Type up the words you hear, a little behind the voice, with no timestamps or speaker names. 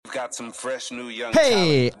got some fresh new young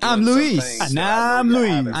Hey, talent I'm doing some Luis. things And that I I'm know you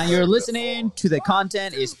Luis. haven't And you're heard listening before. to the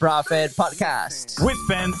Content is Profit podcast. We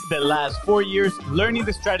spent the last 4 years learning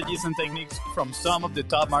the strategies and techniques from some of the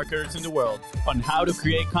top marketers in the world on how to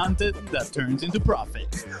create content that turns into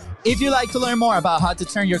profit. If you'd like to learn more about how to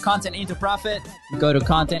turn your content into profit, go to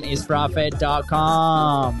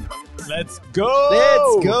contentisprofit.com. Let's go!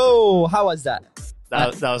 Let's go. How was that?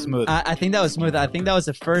 That was smooth. I think that was smooth. I think that was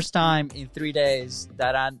the first time in 3 days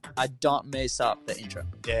that I don't mess up the intro.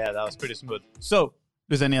 Yeah, that was pretty smooth. So,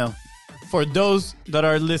 Luis Daniel, for those that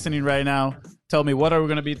are listening right now, tell me, what are we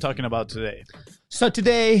going to be talking about today? So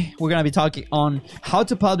today we're going to be talking on how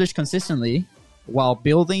to publish consistently while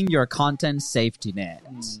building your content safety net.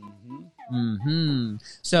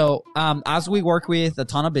 So as we work with a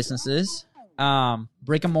ton of businesses,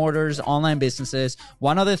 brick and mortars, online businesses,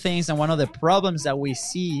 one of the things and one of the problems that we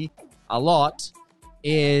see a lot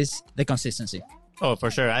is the consistency. Oh,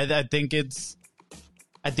 for sure. I think it's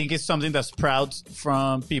something that sprouts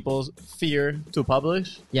from people's fear to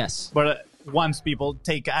publish. Yes. But once people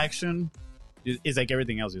take action, it's like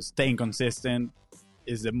everything else. Just staying consistent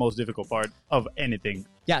is the most difficult part of anything.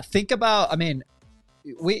 Yeah. Think about,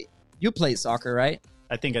 you play soccer, right?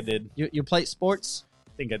 I think I did. You play sports.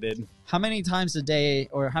 I think I did. How many times a day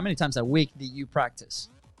or how many times a week do you practice?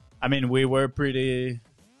 I mean, we were pretty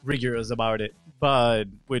rigorous about it, but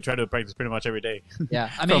we try to practice pretty much every day. Yeah.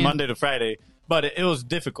 From Monday to Friday. But it was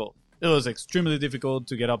difficult. It was extremely difficult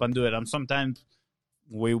to get up and do it. And sometimes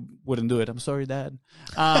we wouldn't do it. I'm sorry, Dad.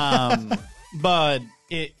 But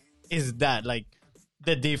it is that, like,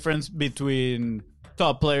 the difference between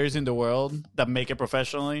top players in the world that make it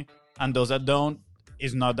professionally and those that don't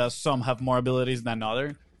is not that some have more abilities than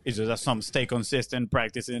others. It's just that some stay consistent,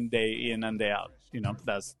 practicing day in and day out. You know,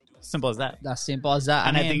 that's simple as that. That's simple as that.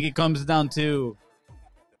 And I think it comes down to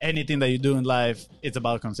anything that you do in life, it's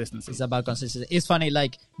about consistency. It's about consistency. It's funny,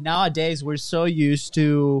 like nowadays we're so used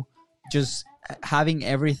to just having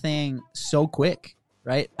everything so quick,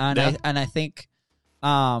 right? And Yeah. I think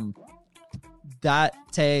that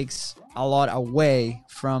takes a lot away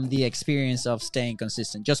from the experience of staying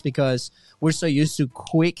consistent, just because we're so used to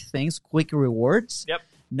quick things, quick rewards. Yep.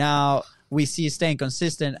 Now we see staying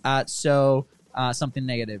consistent at something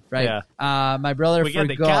negative, right? Yeah. My brother We got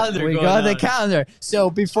the forgot. calendar We going got the on. calendar. So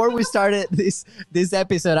before we started this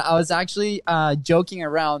episode, I was actually joking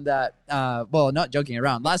around that. Not joking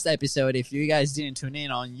around. Last episode, if you guys didn't tune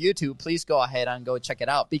in on YouTube, please go ahead and go check it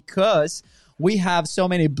out, because we have so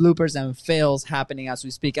many bloopers and fails happening as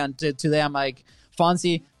we speak. And today I'm like,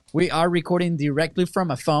 Fonzie, we are recording directly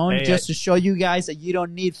from a phone just to show you guys that you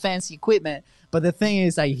don't need fancy equipment. But the thing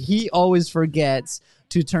is, like, he always forgets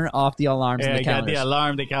to turn off the alarms and Yeah, the you got calendars. the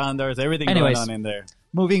alarm, the calendars, everything Anyways. going on in there.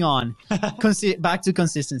 Moving on, back to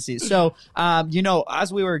consistency. So,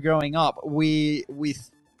 as we were growing up,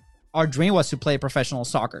 our dream was to play professional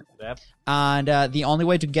soccer. Yep. And the only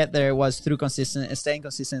way to get there was through staying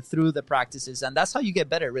consistent through the practices. And that's how you get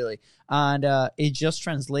better, really. And it just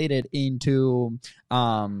translated into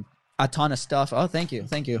a ton of stuff. Oh, thank you.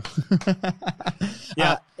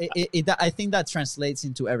 Yeah. I think that translates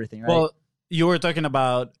into everything, right? Well, you were talking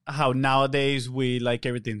about how nowadays we like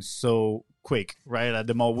everything so quick, right? At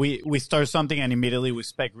the moment, we start something and immediately we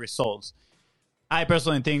expect results. I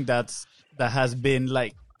personally think that has been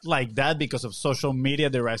like that because of social media,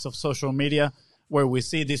 the rise of social media, where we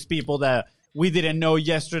see these people that we didn't know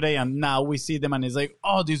yesterday and now we see them and it's like,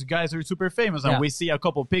 oh, these guys are super famous. And Yeah. we see a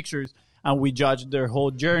couple pictures and we judge their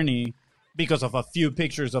whole journey because of a few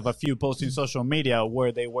pictures of a few posts in social media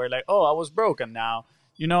where they were like, oh, I was broke and now,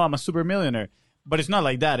 I'm a super millionaire. But it's not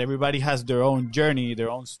like that. Everybody has their own journey,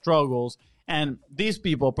 their own struggles. And these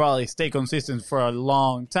people probably stay consistent for a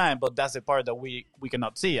long time, but that's the part that we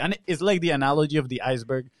cannot see. And it's like the analogy of the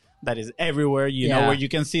iceberg that is everywhere, where you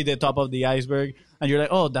can see the top of the iceberg and you're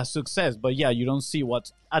like, oh, that's success. But yeah, you don't see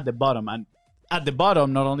what's at the bottom. And at the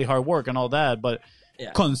bottom, not only hard work and all that, but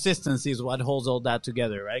consistency is what holds all that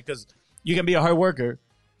together, right? Because you can be a hard worker,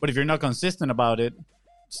 but if you're not consistent about it,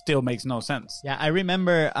 still makes no sense. Yeah, I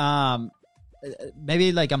remember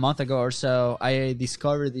maybe like a month ago or so, I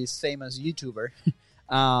discovered this famous YouTuber.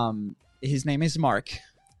 His name is Mark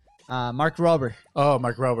Rober. Oh,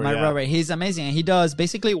 Mark Rober. Mark yeah. Rober. He's amazing. And he does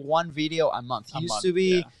basically one video a month.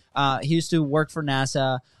 He used to work for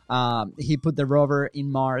NASA. He put the rover in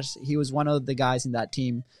Mars. He was one of the guys in that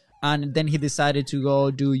team. And then he decided to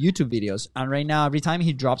go do YouTube videos. And right now, every time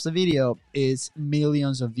he drops a video, is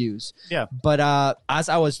millions of views. Yeah. But as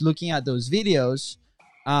I was looking at those videos,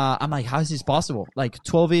 I'm like, how is this possible? Like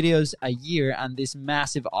 12 videos a year and this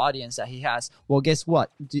massive audience that he has. Well, guess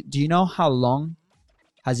what? Do you know how long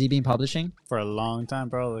Has he been publishing? For a long time,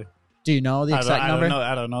 probably. Do you know the exact number?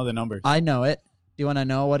 I don't know the numbers. I know it. Do you want to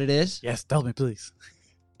know what it is? Yes, tell me, please.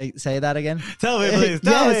 Say that again. Tell me, please.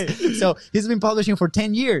 Tell me. So he's been publishing for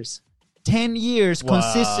 10 years. 10 years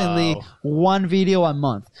consistently, one video a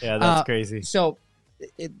month. Yeah, that's crazy. So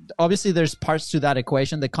obviously there's parts to that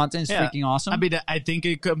equation. The content is freaking awesome. I mean, I think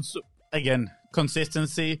it comes, again,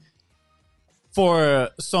 consistency. For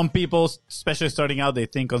some people, especially starting out, they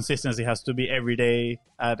think consistency has to be every day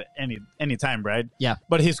at any time, right? Yeah.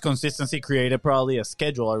 But his consistency created probably a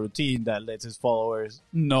schedule, a routine that lets his followers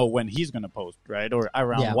know when he's going to post, right? Or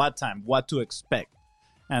around what time, what to expect.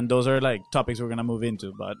 And those are like topics we're going to move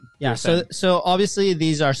into. But yeah, so obviously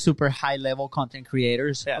these are super high level content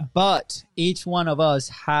creators. Yeah. But each one of us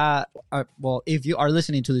if you are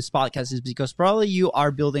listening to this podcast, is because probably you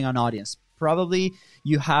are building an audience. Probably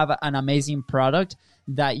you have an amazing product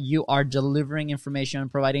that you are delivering information,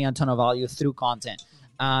 providing a ton of value through content.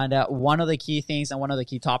 And one of the key things and one of the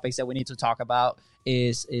key topics that we need to talk about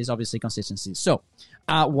is obviously consistency. So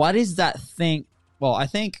what is that thing? Well, I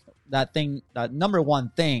think that number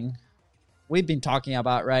one thing we've been talking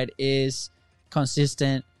about, right, is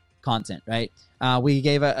consistent content, right? We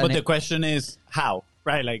gave but the question is how,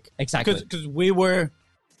 right? Like, exactly. Because we were,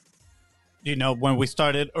 when we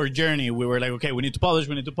started our journey, we were like, okay, we need to publish.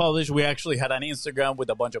 We actually had an Instagram with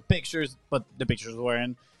a bunch of pictures, but the pictures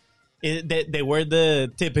weren't. They were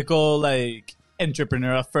the typical, like,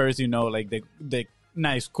 entrepreneur at first, like the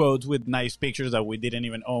nice quotes with nice pictures that we didn't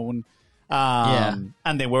even own. And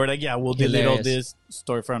they were like, we'll delete all this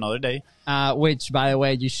story for another day. Which, by the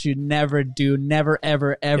way, you should never do. Never,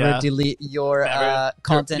 ever, ever delete your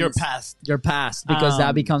content. Your past. Because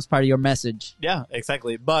that becomes part of your message. Yeah,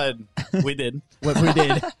 exactly. But we did. We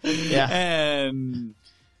did. Yeah. And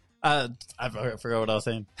I forgot what I was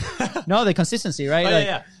saying. No, the consistency, right?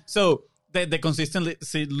 Yeah. So the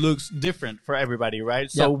consistency looks different for everybody, right?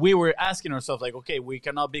 So we were asking ourselves, like, okay, we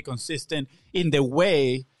cannot be consistent in the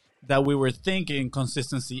way that we were thinking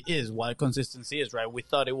consistency is, what consistency is, right? We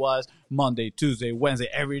thought it was Monday, Tuesday, Wednesday,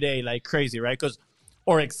 every day, like crazy, right? Because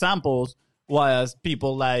our examples was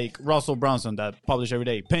people like Russell Brunson that publish every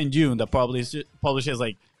day, Penn June that publishes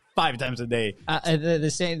like 5 times a day.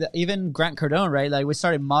 The same, even Grant Cardone, right? Like, we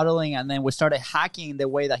started modeling and then we started hacking the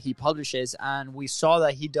way that he publishes, and we saw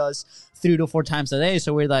that he does 3 to 4 times a day.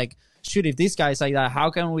 So we're like, shoot, if this guy's like that, how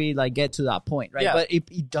can we like get to that point, right? But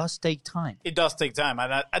it does take time. It does take time,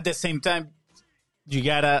 and at the same time, you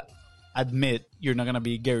gotta admit you're not gonna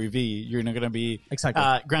be Gary Vee, you're not gonna be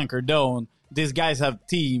Grant Cardone. These guys have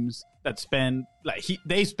teams that spend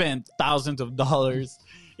they spend thousands of dollars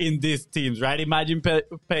in these teams, right? Imagine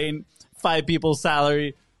paying 5 people's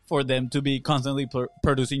salary for them to be constantly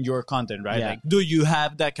producing your content, right? Like, do you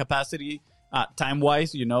have that capacity,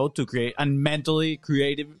 time-wise, to create and mentally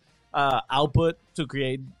creative output to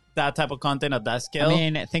create that type of content at that scale? I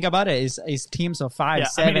mean, think about it. It's teams of 5,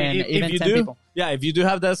 7, even 10 people. Yeah, if you do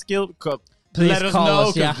have that skill, please let us call know.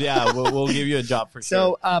 us, We'll give you a job for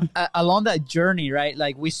sure. So along that journey, right,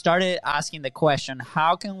 like we started asking the question,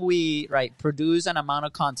 how can we, right, produce an amount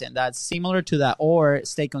of content that's similar to that or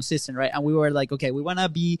stay consistent, right? And we were like, okay, we want to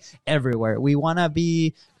be everywhere. We want to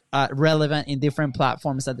be relevant in different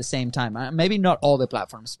platforms at the same time. Maybe not all the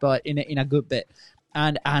platforms, but in a good bit.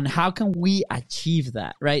 And how can we achieve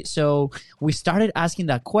that, right? So we started asking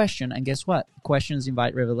that question, and guess what? Questions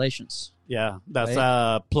invite revelations. Yeah, that's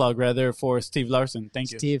a plug rather for Steve Larson.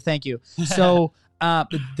 Thank you. Steve, thank you. So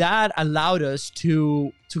that allowed us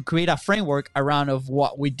to create a framework around of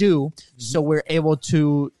what we do, so we're able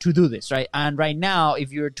to do this, right? And right now,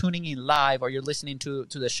 if you're tuning in live or you're listening to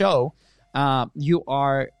the show, you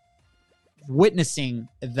are witnessing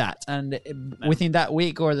that, and within that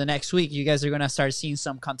week or the next week, you guys are going to start seeing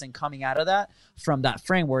some content coming out of that from that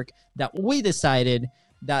framework that we decided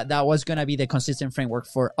that was going to be the consistent framework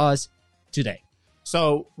for us today.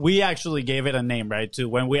 So we actually gave it a name, right? To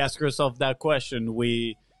when we asked ourselves that question,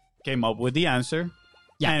 we came up with the answer,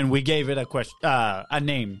 and we gave it a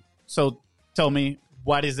name. So tell me,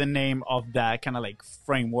 what is the name of that kind of like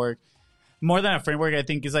framework? More than a framework, I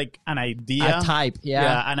think, is like an idea. A type,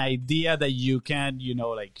 an idea that you can,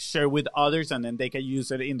 like share with others, and then they can use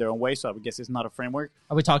it in their own way. So I guess it's not a framework.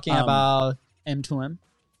 Are we talking about M2M?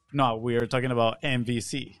 No, we are talking about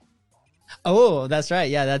MVC. Oh, that's right.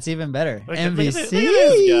 Yeah, that's even better. Look MVC. Look at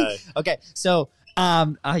this guy. Okay, so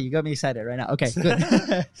you got me excited right now. Okay, good.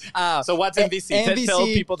 So what's MVC? MVC? Tell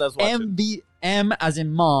people that's watching. M as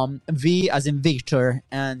in mom, V as in Victor,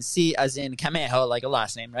 and C as in Camejo, like a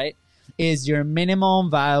last name, right? Is your minimum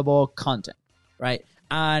viable content, right?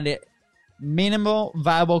 And minimal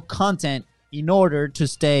viable content in order to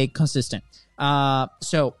stay consistent.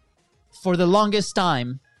 So for the longest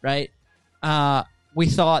time, right, we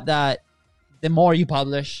thought that the more you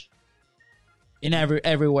publish in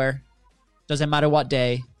everywhere, doesn't matter what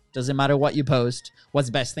day, doesn't matter what you post, what's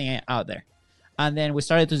the best thing out there. And then we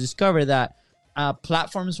started to discover that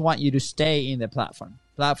platforms want you to stay in the platform.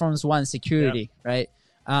 Platforms want security, right?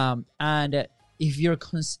 And if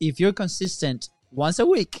you're consistent once a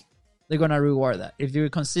week, they're gonna reward that. If you're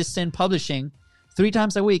consistent publishing 3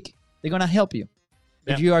 times a week, they're gonna help you.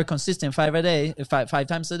 If you are consistent 5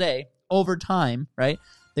 times a day over time, right?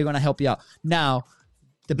 They're gonna help you out. Now,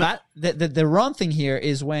 the wrong thing here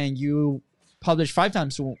is when you publish 5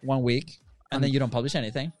 times 1 week and then you don't publish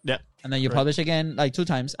anything. Yeah. And then you publish again like 2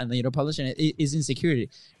 times and then you don't publish anything. It is insecurity,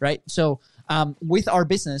 right? So with our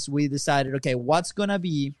business, we decided, okay, what's gonna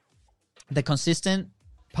be the consistent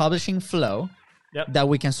publishing flow that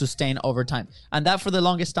we can sustain over time. And that for the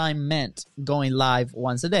longest time meant going live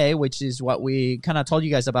once a day, which is what we kind of told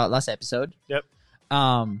you guys about last episode. Yep.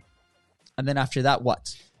 And then after that,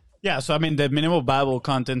 what? Yeah, so I mean, the minimal Bible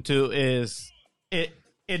content too is it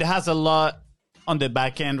has a lot on the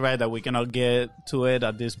back end, right? That we cannot get to it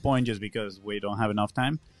at this point just because we don't have enough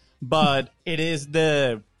time. But it is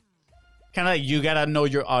the kind of like you gotta know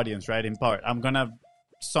your audience, right? In part, I'm gonna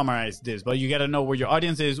summarize this, but you gotta know where your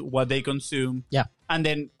audience is, what they consume, and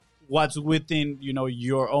then what's within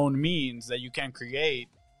your own means that you can create,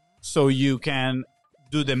 so you can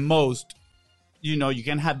do the most. You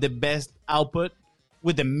can have the best output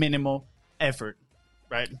with the minimal effort,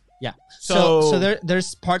 right? Yeah. So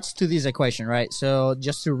there's parts to this equation, right? So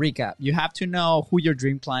just to recap, you have to know who your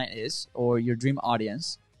dream client is or your dream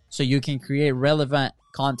audience so you can create relevant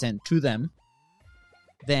content to them.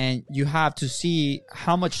 Then you have to see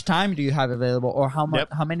how much time do you have available or how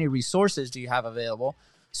many resources do you have available.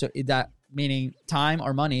 So that meaning time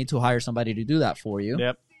or money to hire somebody to do that for you.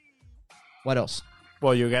 Yep. What else?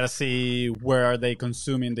 Well, you got to see where are they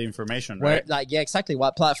consuming the information, right? Exactly.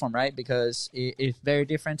 What platform, right? Because it's very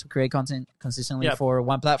different to create content consistently for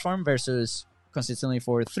one platform versus consistently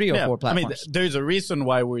for 3 or 4 platforms. I mean, there's a reason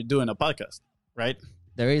why we're doing a podcast, right?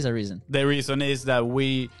 There is a reason. The reason is that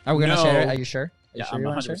we are we going to share it? Are you sure? I'm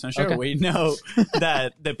 100% sure. Okay. We know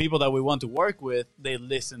that the people that we want to work with, they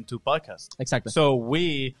listen to podcasts. Exactly. So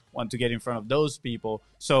we want to get in front of those people.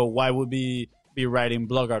 So why would we be writing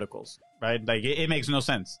blog articles, right? Like it makes no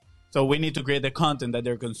sense. So we need to create the content that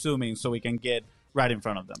they're consuming so we can get right in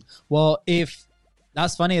front of them. Well,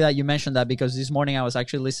 that's funny that you mentioned that, because this morning I was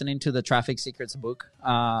actually listening to the Traffic Secrets book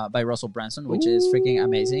by Russell Branson, which is freaking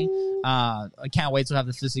amazing. I can't wait to have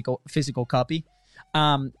the physical copy.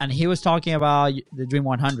 And he was talking about the Dream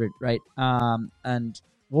 100, right? And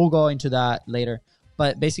we'll go into that later.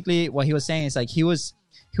 But basically what he was saying is like he was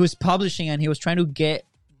publishing and he was trying to get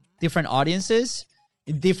different audiences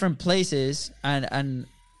in different places and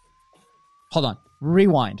hold on,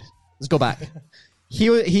 rewind. Let's go back.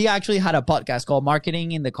 He actually had a podcast called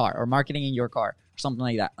Marketing in the Car or Marketing in Your Car or something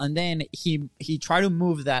like that. And then he tried to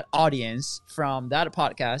move that audience from that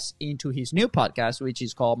podcast into his new podcast, which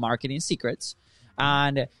is called Marketing Secrets.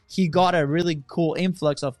 And he got a really cool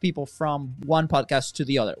influx of people from one podcast to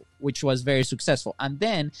the other, which was very successful. And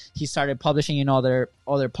then he started publishing in other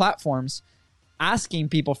platforms, asking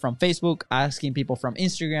people from Facebook, asking people from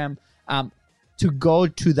Instagram to go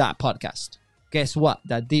to that podcast. Guess what?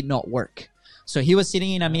 That did not work. So he was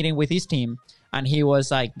sitting in a meeting with his team and he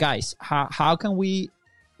was like, guys, how can we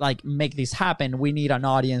make this happen? We need an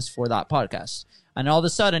audience for that podcast. And all of a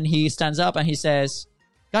sudden he stands up and he says,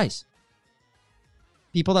 guys,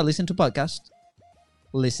 people that listen to podcasts.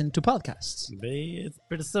 It's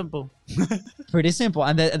pretty simple. Pretty simple.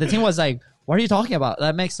 And the team was like, what are you talking about?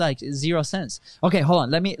 That makes zero sense. Okay, hold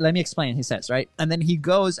on. Let me explain, he says, right? And then he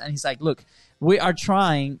goes and he's like, look, we are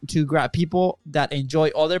trying to grab people that enjoy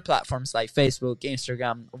other platforms like Facebook,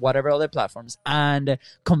 Instagram, whatever other platforms, and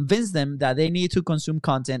convince them that they need to consume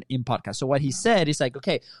content in podcasts. So what he said is like,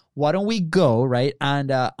 okay, why don't we go, right?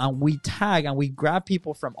 And we tag and we grab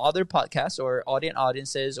people from other podcasts or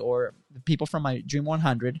audiences or people from my Dream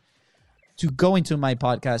 100 to go into my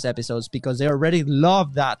podcast episodes because they already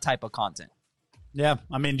love that type of content. Yeah.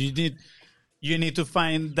 I mean, you need to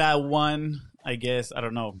find that one, I guess, I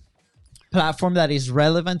don't know, platform that is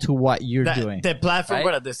relevant to what you're doing. The platform, right?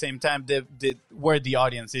 But at the same time, where the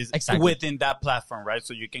audience is within that platform, right?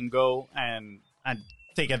 So you can go and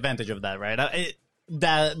take advantage of that, right?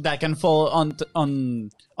 That can fall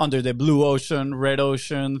under the blue ocean, red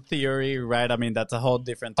ocean theory, right? I mean, that's a whole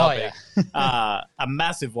different topic. Oh, yeah. A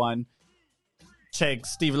massive one. Check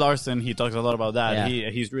Steve Larsen. He talks a lot about that. Yeah.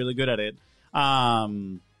 He's really good at it.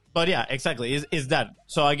 But yeah, exactly. Is that.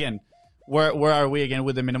 So again, where are we again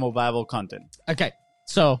with the minimal viable content? Okay,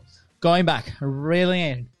 so going back, really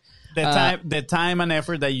in. The time and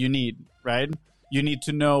effort that you need, right? You need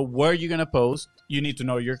to know where you're gonna post. You need to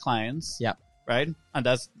know your clients. Yep. Right, and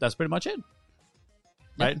that's pretty much it.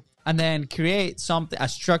 Right. Yep. And then create a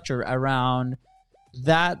structure around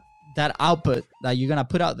that output that you're gonna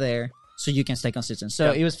put out there, so you can stay consistent.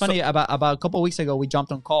 So it was funny, about a couple of weeks ago, we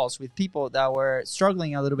jumped on calls with people that were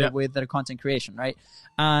struggling a little bit with their content creation, right?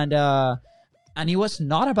 And it was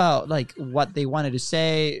not about like what they wanted to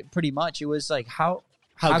say. Pretty much, it was like how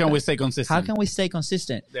can we stay consistent? How can we stay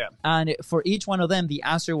consistent? Yeah. And for each one of them, the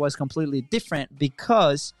answer was completely different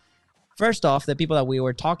because, first off, the people that we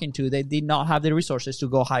were talking to, they did not have the resources to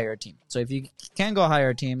go hire a team. So if you can go hire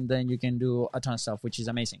a team, then you can do a ton of stuff, which is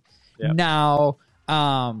amazing. Yeah. Now,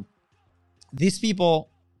 these people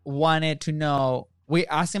wanted to know, we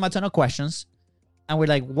asked them a ton of questions, and we're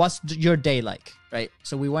like, what's your day like, right?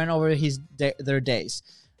 So we went over their days.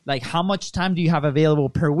 Like, how much time do you have available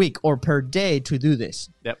per week or per day to do this?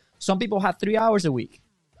 Yep. Some people have 3 hours a week.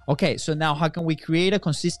 Okay, so now how can we create a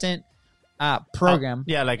consistent program?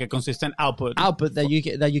 Like a consistent output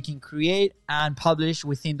that you can create and publish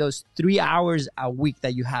within those 3 hours a week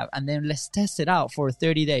that you have, and then let's test it out for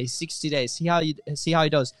 30 days, 60 days. See how it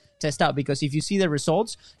does. Test out, because if you see the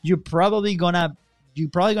results, you're probably gonna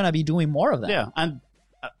be doing more of that. Yeah, and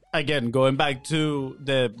again, going back to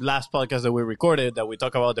the last podcast that we recorded, that we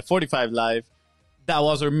talk about the 45 Live, that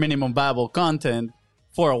was our minimum viable content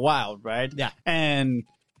for a while, right? Yeah. And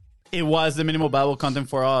it was the minimum viable content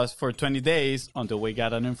for us for 20 days until we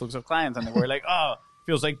got an influx of clients, and they were like, oh,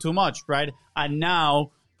 feels like too much, right? And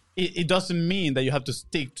now it doesn't mean that you have to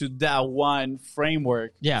stick to that one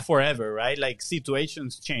framework forever, right? Like,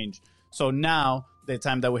 situations change. So now the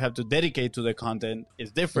time that we have to dedicate to the content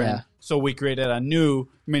is different. Yeah. So we created a new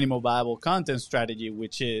minimal viable content strategy,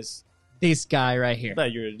 which is this guy right here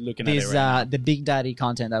that you're looking at. This right now. The Big Daddy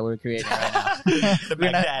content that we're creating right now.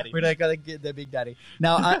 We're not gonna get the Big Daddy.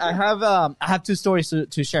 Now I have two stories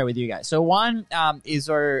to share with you guys. So one is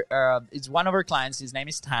one of our clients. His name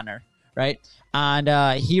is Tanner, right?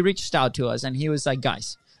 And he reached out to us and he was like,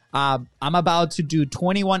 guys, I'm about to do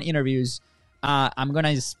 21 interviews. I'm going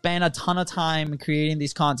to spend a ton of time creating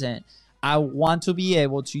this content. I want to be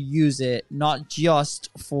able to use it, not just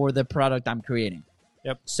for the product I'm creating.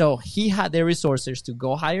 Yep. So he had the resources to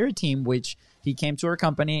go hire a team, which he came to our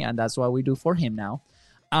company, and that's what we do for him now.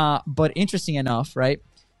 But interesting enough, right?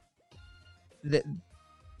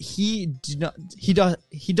 He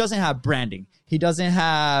doesn't have branding. He doesn't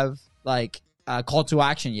have like a call to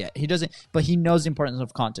action yet. He doesn't, but he knows the importance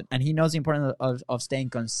of content, and he knows the importance of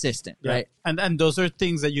staying consistent, right? And those are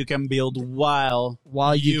things that you can build while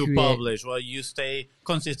you publish, while you stay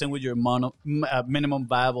consistent with your minimum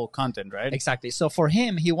viable content, right? Exactly. So for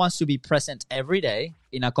him, he wants to be present every day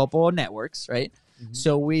in a couple of networks, right? Mm-hmm.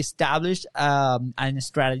 So we established a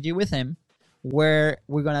strategy with him where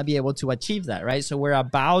we're going to be able to achieve that, right? So we're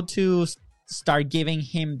about to start giving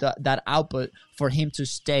him that output for him to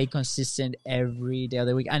stay consistent every day of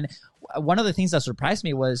the week. And one of the things that surprised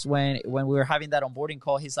me was when we were having that onboarding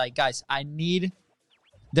call, he's like, guys,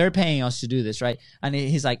 they're paying us to do this, right? And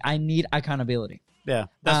he's like, I need accountability. Yeah,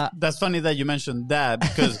 that's funny that you mentioned that,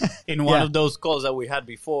 because in one of those calls that we had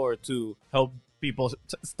before to help people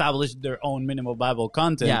establish their own minimal viable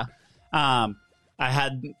content, I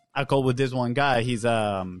had a call with this one guy. He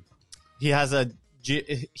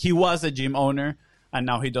was a gym owner, and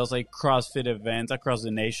now he does like CrossFit events across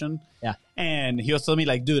the nation. Yeah. And he was telling me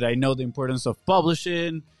like, dude, I know the importance of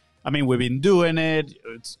publishing. I mean, we've been doing it.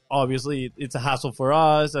 It's obviously it's a hassle for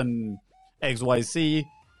us and XYZ.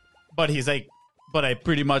 But he's like, but I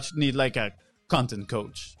pretty much need like a content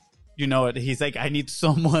coach. You know, he's like, I need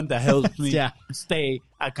someone that helps me stay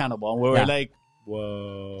accountable. And we were like,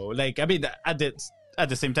 whoa. Like, I mean, at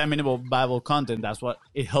the same time, minimal viable content, that's what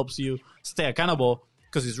it helps you stay accountable,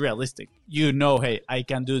 because it's realistic. You know, hey, I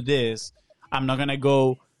can do this. I'm not going to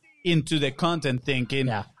go into the content thinking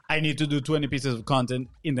I need to do 20 pieces of content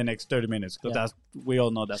in the next 30 minutes, because we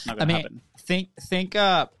all know that's not going to happen. Think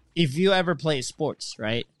if you ever play sports,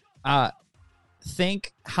 right?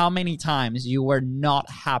 Think how many times you were not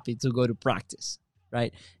happy to go to practice,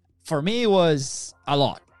 right? For me, it was a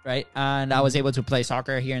lot. Right. And I was able to play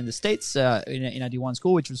soccer here in the States in a D1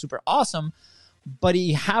 school, which was super awesome. But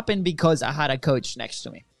it happened because I had a coach next to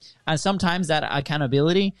me. And sometimes that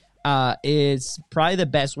accountability is probably the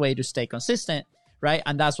best way to stay consistent. Right.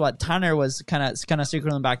 And that's what Tanner was kind of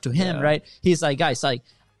circling back to him. Yeah. Right. He's like, guys, like,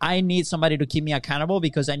 I need somebody to keep me accountable,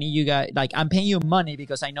 because I need you guys, like, I'm paying you money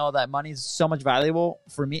because I know that money is so much valuable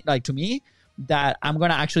for me, like to me. that I'm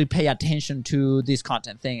gonna actually pay attention to this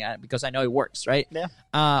content thing because I know it works, right? Yeah.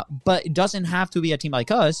 But it doesn't have to be a team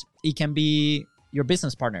like us. It can be your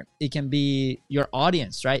business partner. It can be your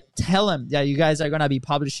audience, right? Tell them that you guys are gonna be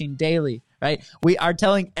publishing daily, right? We are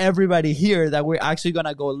telling everybody here that we're actually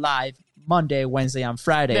gonna go live Monday, Wednesday, and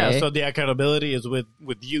Friday. Yeah. So the accountability is with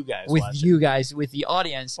you guys, with watching you guys, with the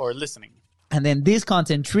audience, or listening. and then this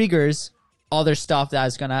content triggers other stuff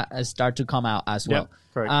that's gonna start to come out as well. Yeah,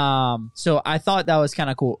 correct. So I thought that was kind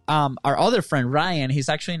of cool. Our other friend Ryan, he's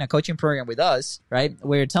actually in a coaching program with us, right?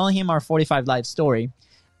 We're telling him our 45 Live story,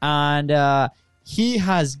 and he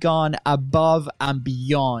has gone above and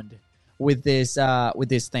beyond with this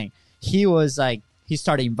thing. He was like, he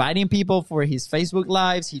started inviting people for his Facebook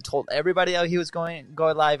Lives. He told everybody that he was going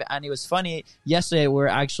live, and it was funny. Yesterday we were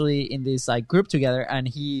actually in this like group together, and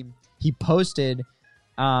he posted.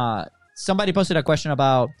 Somebody posted a question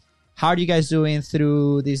about how are you guys doing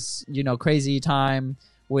through this, crazy time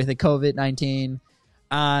with the COVID-19,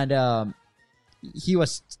 and he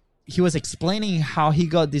was explaining how he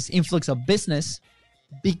got this influx of business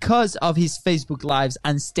because of his Facebook Lives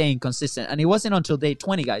and staying consistent. And it wasn't until day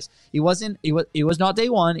 20, guys. It was not day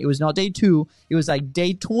 1. It was not day 2. It was like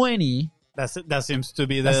day 20. That seems to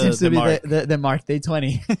be the mark. The mark, day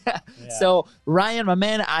 20. Yeah. So Ryan, my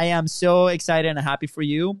man, I am so excited and happy for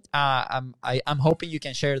you. I'm hoping you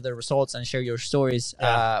can share the results and share your stories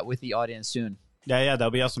with the audience soon. Yeah,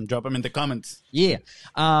 that'll be awesome. Drop them in the comments. Yeah.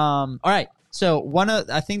 All right. So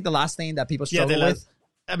I think the last thing that people struggle with.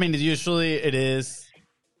 I mean, usually it is.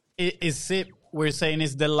 We're saying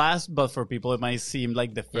it's the last, but for people it might seem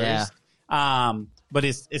like the first. Yeah. But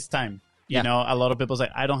it's time. You know, a lot of people say,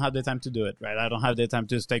 I don't have the time to do it, right? I don't have the time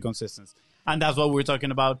to stay consistent. And that's what we're talking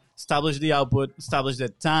about. Establish the output, establish the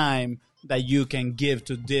time that you can give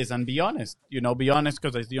to this, and be honest. Be honest,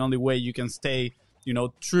 because it's the only way you can stay,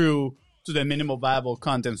 true to the minimal viable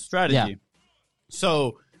content strategy. Yeah.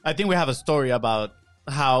 So I think we have a story about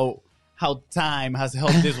how time has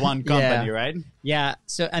helped this one company, right? Yeah.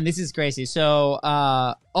 So, and this is crazy. So,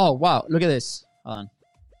 oh, wow. Look at this. Hold on.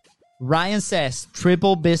 Ryan says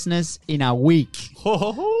triple business in a week.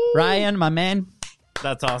 Ryan, my man.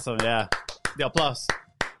 That's awesome. Yeah. The applause.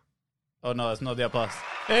 Oh, no, that's not the applause.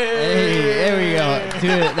 Hey, there we go.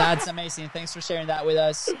 Dude, that's amazing. Thanks for sharing that with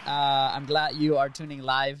us. I'm glad you are tuning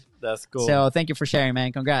live. That's cool. So thank you for sharing,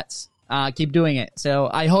 man. Congrats. Keep doing it. So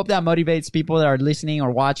I hope that motivates people that are listening or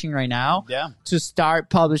watching right now to start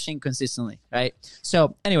publishing consistently, right?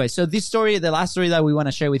 So anyway, so this story, the last story that we want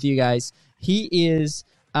to share with you guys, he is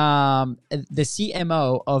the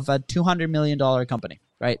CMO of a $200 million company,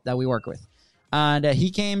 right, that we work with. And he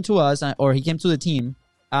came to us, or he came to the team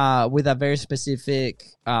with a very specific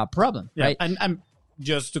problem, right? And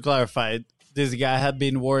just to clarify, this guy had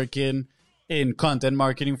been working in content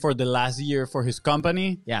marketing for the last year for his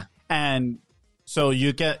company. Yeah. And so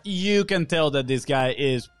you can tell that this guy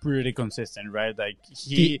is pretty consistent, right? Like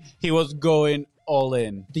he was going all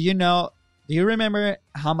in. Do you remember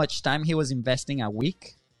how much time he was investing a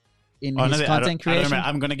week in his content creation?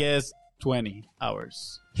 I'm going to guess 20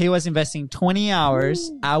 hours. He was investing 20 hours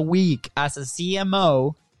a week as a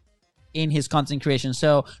CMO in his content creation.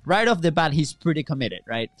 So right off the bat, he's pretty committed,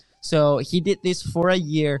 right? So he did this for a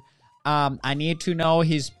year. I need to know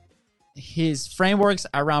his frameworks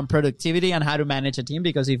around productivity and how to manage a team,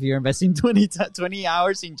 because if you're investing 20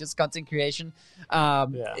 hours in just content creation,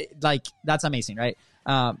 like that's amazing, right?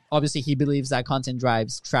 Obviously he believes that content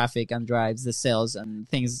drives traffic and drives the sales and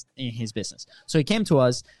things in his business. So he came to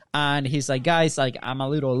us and he's like, guys, like I'm a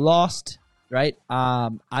little lost, right?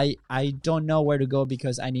 I don't know where to go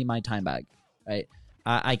because I need my time back, right?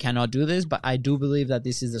 I cannot do this, but I do believe that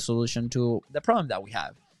this is the solution to the problem that we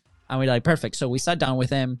have. And we're like, perfect. So we sat down with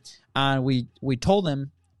him and we told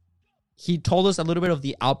him, he told us a little bit of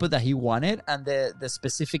the output that he wanted and the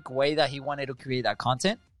specific way that he wanted to create that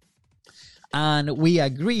content. And we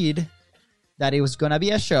agreed that it was going to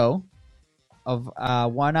be a show of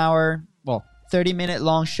 1 hour, 30-minute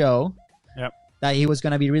long show that he was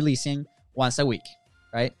going to be releasing once a week,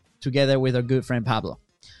 right? Together with our good friend Pablo.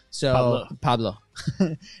 So Pablo.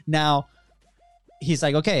 Now, he's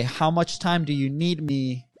like, okay, how much time do you need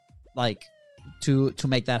me like to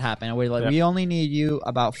make that happen? And we're like, we only need you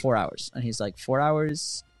about 4 hours. And he's like, 4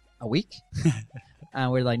 hours a week?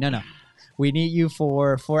 And we're like, no, we need you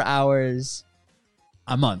for 4 hours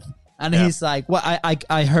a month. And he's like, well,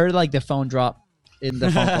 I heard like the phone drop in the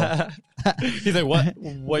phone call. He's like,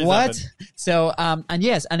 what? So and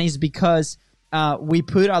yes, and it's because we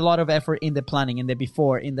put a lot of effort in the planning, in the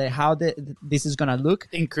before, in the how this is gonna look,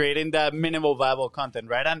 in creating that minimal viable content,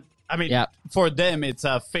 right? And I mean, for them, it's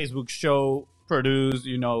a Facebook show produced,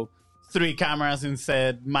 3 cameras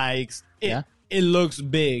instead, mics. Yeah. It looks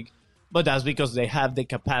big, but that's because they have the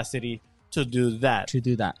capacity to do that. To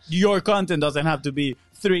do that. Your content doesn't have to be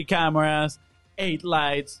 3 cameras, 8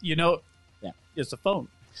 lights, Yeah. just a phone.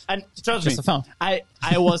 And trust Just me, a phone.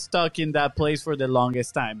 I was stuck in that place for the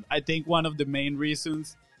longest time. I think one of the main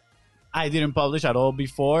reasons I didn't publish at all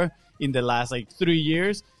before in the last 3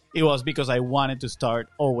 years, it was because I wanted to start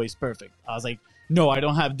always perfect. I was like, no, I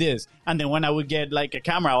don't have this. And then when I would get a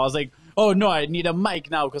camera, I was like, oh no, I need a mic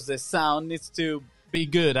now because the sound needs to be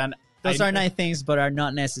good. And Those are nice things, but are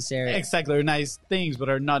not necessary. Exactly, they're nice things, but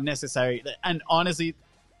are not necessary. And honestly,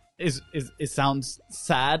 it sounds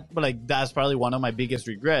sad, but that's probably one of my biggest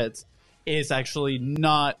regrets is actually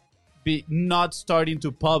not starting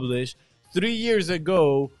to publish 3 years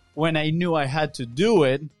ago when I knew I had to do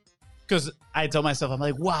it. Because I told myself, I'm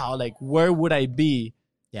like, wow, where would I be?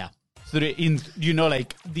 Yeah.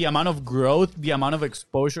 The amount of growth, the amount of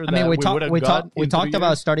exposure that we talked about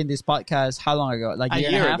years. starting this podcast how long ago? Like A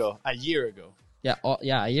year year and a half? ago. A year ago.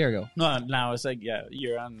 Yeah, a year ago. No, now it's a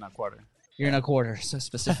year and a quarter. Year and a quarter, so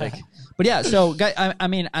specific. But yeah, so guys, I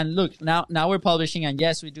mean, and look, now we're publishing, and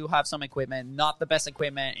yes, we do have some equipment, not the best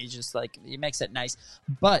equipment. It's just it makes it nice.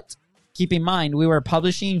 But keep in mind, we were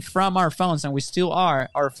publishing from our phones, and we still are,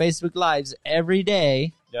 our Facebook Lives every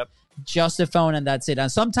day. Yep. Just a phone, and that's it.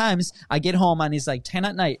 And sometimes I get home and it's 10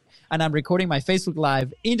 at night, and I'm recording my Facebook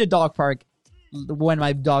Live in the dog park when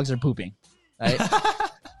my dogs are pooping. Right?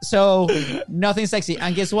 So nothing sexy.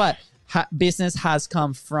 And guess what? Business has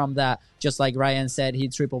come from that. Just like Ryan said, he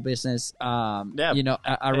tripled business.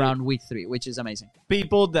 Around week 3, which is amazing.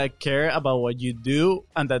 People that care about what you do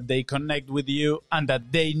and that they connect with you and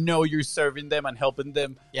that they know you're serving them and helping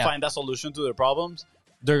them find a solution to their problems,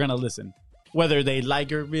 they're gonna listen. Whether they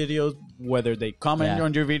like your videos, whether they comment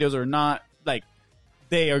on your videos or not,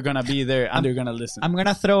 they are gonna be there and they're gonna listen. I'm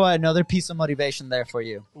gonna throw another piece of motivation there for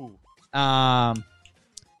you. Ooh.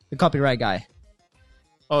 The copyright guy.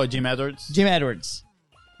 Oh, Jim Edwards. Jim Edwards.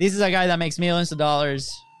 This is a guy that makes millions of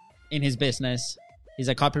dollars in his business. He's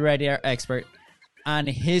a copyright expert, and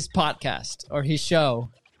his podcast or his show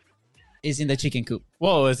is in the chicken coop.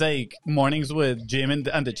 Whoa, it's mornings with Jim and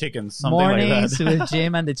the chickens. Something Mornings like that. with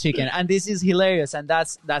Jim and the chicken. And this is hilarious. And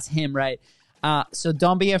that's him, right? So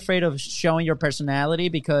don't be afraid of showing your personality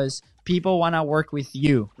because people want to work with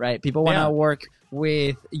you, right? People want to work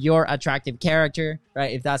with your attractive character,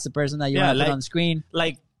 right? If that's the person that you want to put on screen.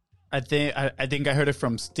 I think I heard it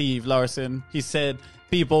from Steve Larson. He said,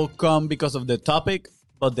 people come because of the topic,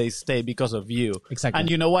 but they stay because of you. Exactly. And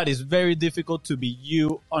you know what? It's very difficult to be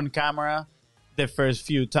you on camera the first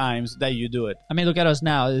few times that you do it. I mean, look at us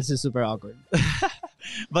now. This is super awkward.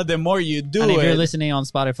 But the more you do and if it... you're listening on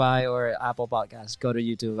Spotify or Apple Podcasts, go to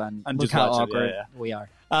YouTube and look how awkward we are.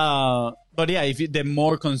 But yeah, the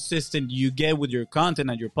more consistent you get with your content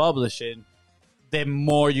and your publishing, the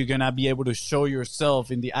more you're going to be able to show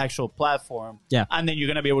yourself in the actual platform. Yeah. And then you're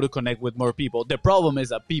going to be able to connect with more people. The problem is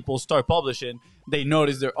that people start publishing. They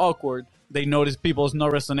notice they're awkward. They notice people's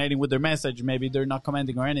not resonating with their message. Maybe they're not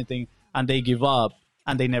commenting or anything. And they give up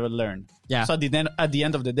and they never learn. Yeah. So at the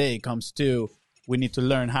end of the day, it comes to we need to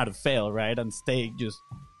learn how to fail, right? And just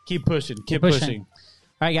keep pushing, keep pushing.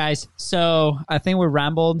 All right, guys. So I think we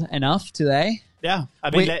rambled enough today. Yeah. I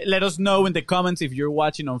mean, let us know in the comments if you're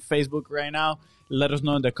watching on Facebook right now. Let us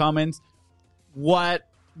know in the comments what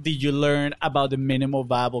did you learn about the minimal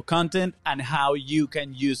viable content and how you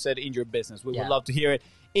can use it in your business. We would love to hear it.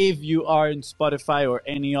 If you are in Spotify or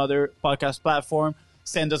any other podcast platform,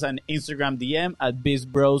 send us an Instagram DM at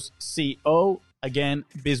BizBrosCO. Again,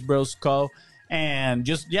 BizBrosCO. And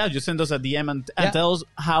just send us a DM and tell us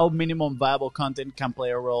how minimum viable content can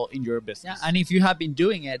play a role in your business. Yeah, and if you have been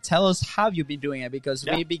doing it, tell us how you've been doing it because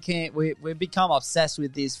we become obsessed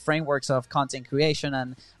with these frameworks of content creation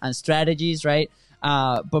and strategies, right?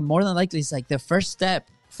 But more than likely, it's the first step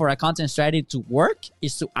for a content strategy to work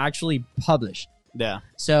is to actually publish. Yeah.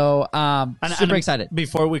 So super excited.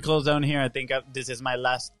 Before we close down here, I think this is my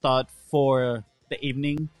last thought for the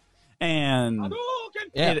evening. And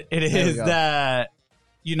it is that,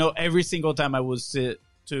 every single time I would sit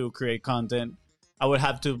to create content, I would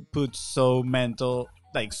have to put so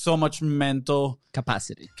much mental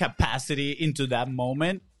capacity into that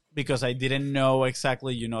moment because I didn't know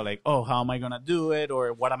exactly, how am I going to do it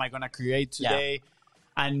or what am I going to create today?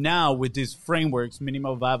 Yeah. And now with these frameworks,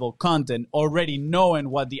 minimal viable content, already knowing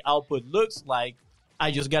what the output looks like, I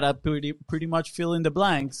just got to pretty much fill in the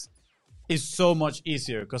blanks. Is so much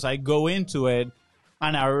easier because I go into it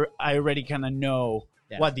and I already kind of know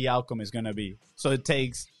what the outcome is going to be. So it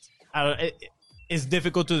takes, it's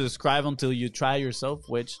difficult to describe until you try yourself,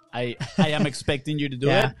 which I am expecting you to do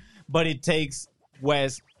it. but it takes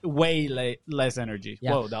way less energy.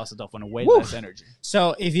 Yeah. Whoa, that was a tough one. Way Woo. less energy.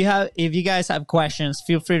 So if you guys have questions,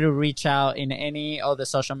 feel free to reach out in any of the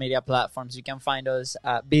social media platforms. You can find us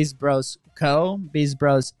at Biz Bros Co, Biz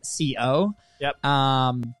Bros Co. Yep.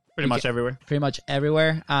 Pretty you much can- everywhere. Pretty much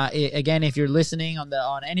everywhere. Again, if you're listening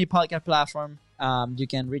on any podcast platform, you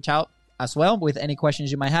can reach out as well with any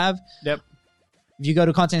questions you might have. Yep. If you go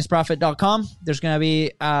to contentsprofit.com, there's going to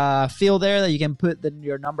be a field there that you can put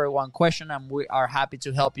your number one question, and we are happy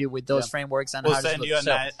to help you with those frameworks and We'll how to send you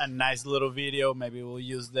a nice little video. Maybe we'll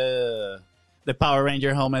use the Power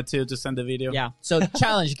Ranger helmet too to send the video. Yeah. So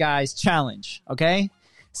challenge, guys, challenge. Okay.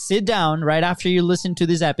 Sit down right after you listen to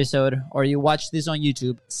this episode or you watch this on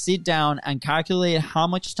YouTube. Sit down and calculate how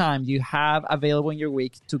much time you have available in your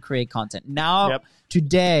week to create content. Now,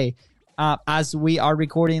 today, as we are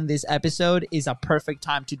recording this episode, is a perfect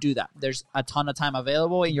time to do that. There's a ton of time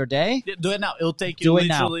available in your day. Do it now. It'll take you Do it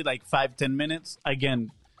now. literally like 5-10 minutes.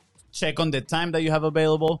 Again, check on the time that you have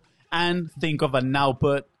available and think of an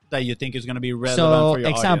output that you think is going to be relevant So, for your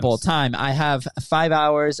example, audience. time. I have 5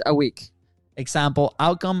 hours a week. Example,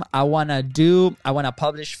 outcome. I want to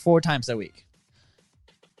publish 4 times a week.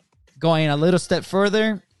 Going a little step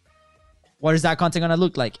further, what is that content going to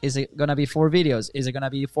look like? Is it going to be 4 videos? Is it going to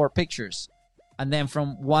be 4 pictures? And then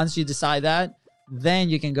once you decide that, then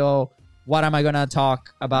you can go, what am I going to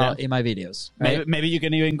talk about in my videos? Right? Maybe you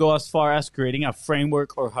can even go as far as creating a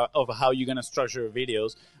framework of how you're going to structure your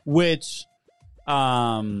videos, which,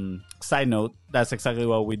 side note, that's exactly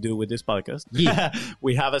what we do with this podcast. Yeah.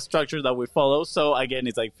 We have a structure that we follow. So again,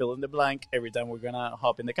 it's like fill in the blank every time we're going to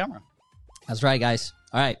hop in the camera. That's right, guys.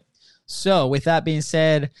 All right. So with that being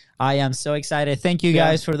said, I am so excited. Thank you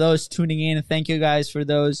guys for those tuning in. Thank you guys for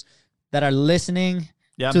those that are listening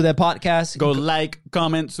to the podcast. Go like,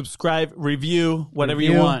 comment, subscribe, review, whatever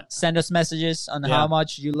you want. Send us messages on how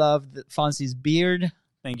much you love Fonzie's beard.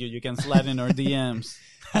 Thank you. You can slide in our DMs.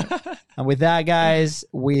 And with that, guys,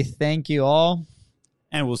 we thank you all.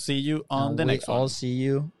 And we'll see you on the next one. I'll see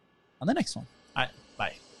you on the next one. All right,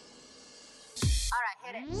 bye.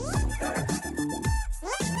 All right, hit it.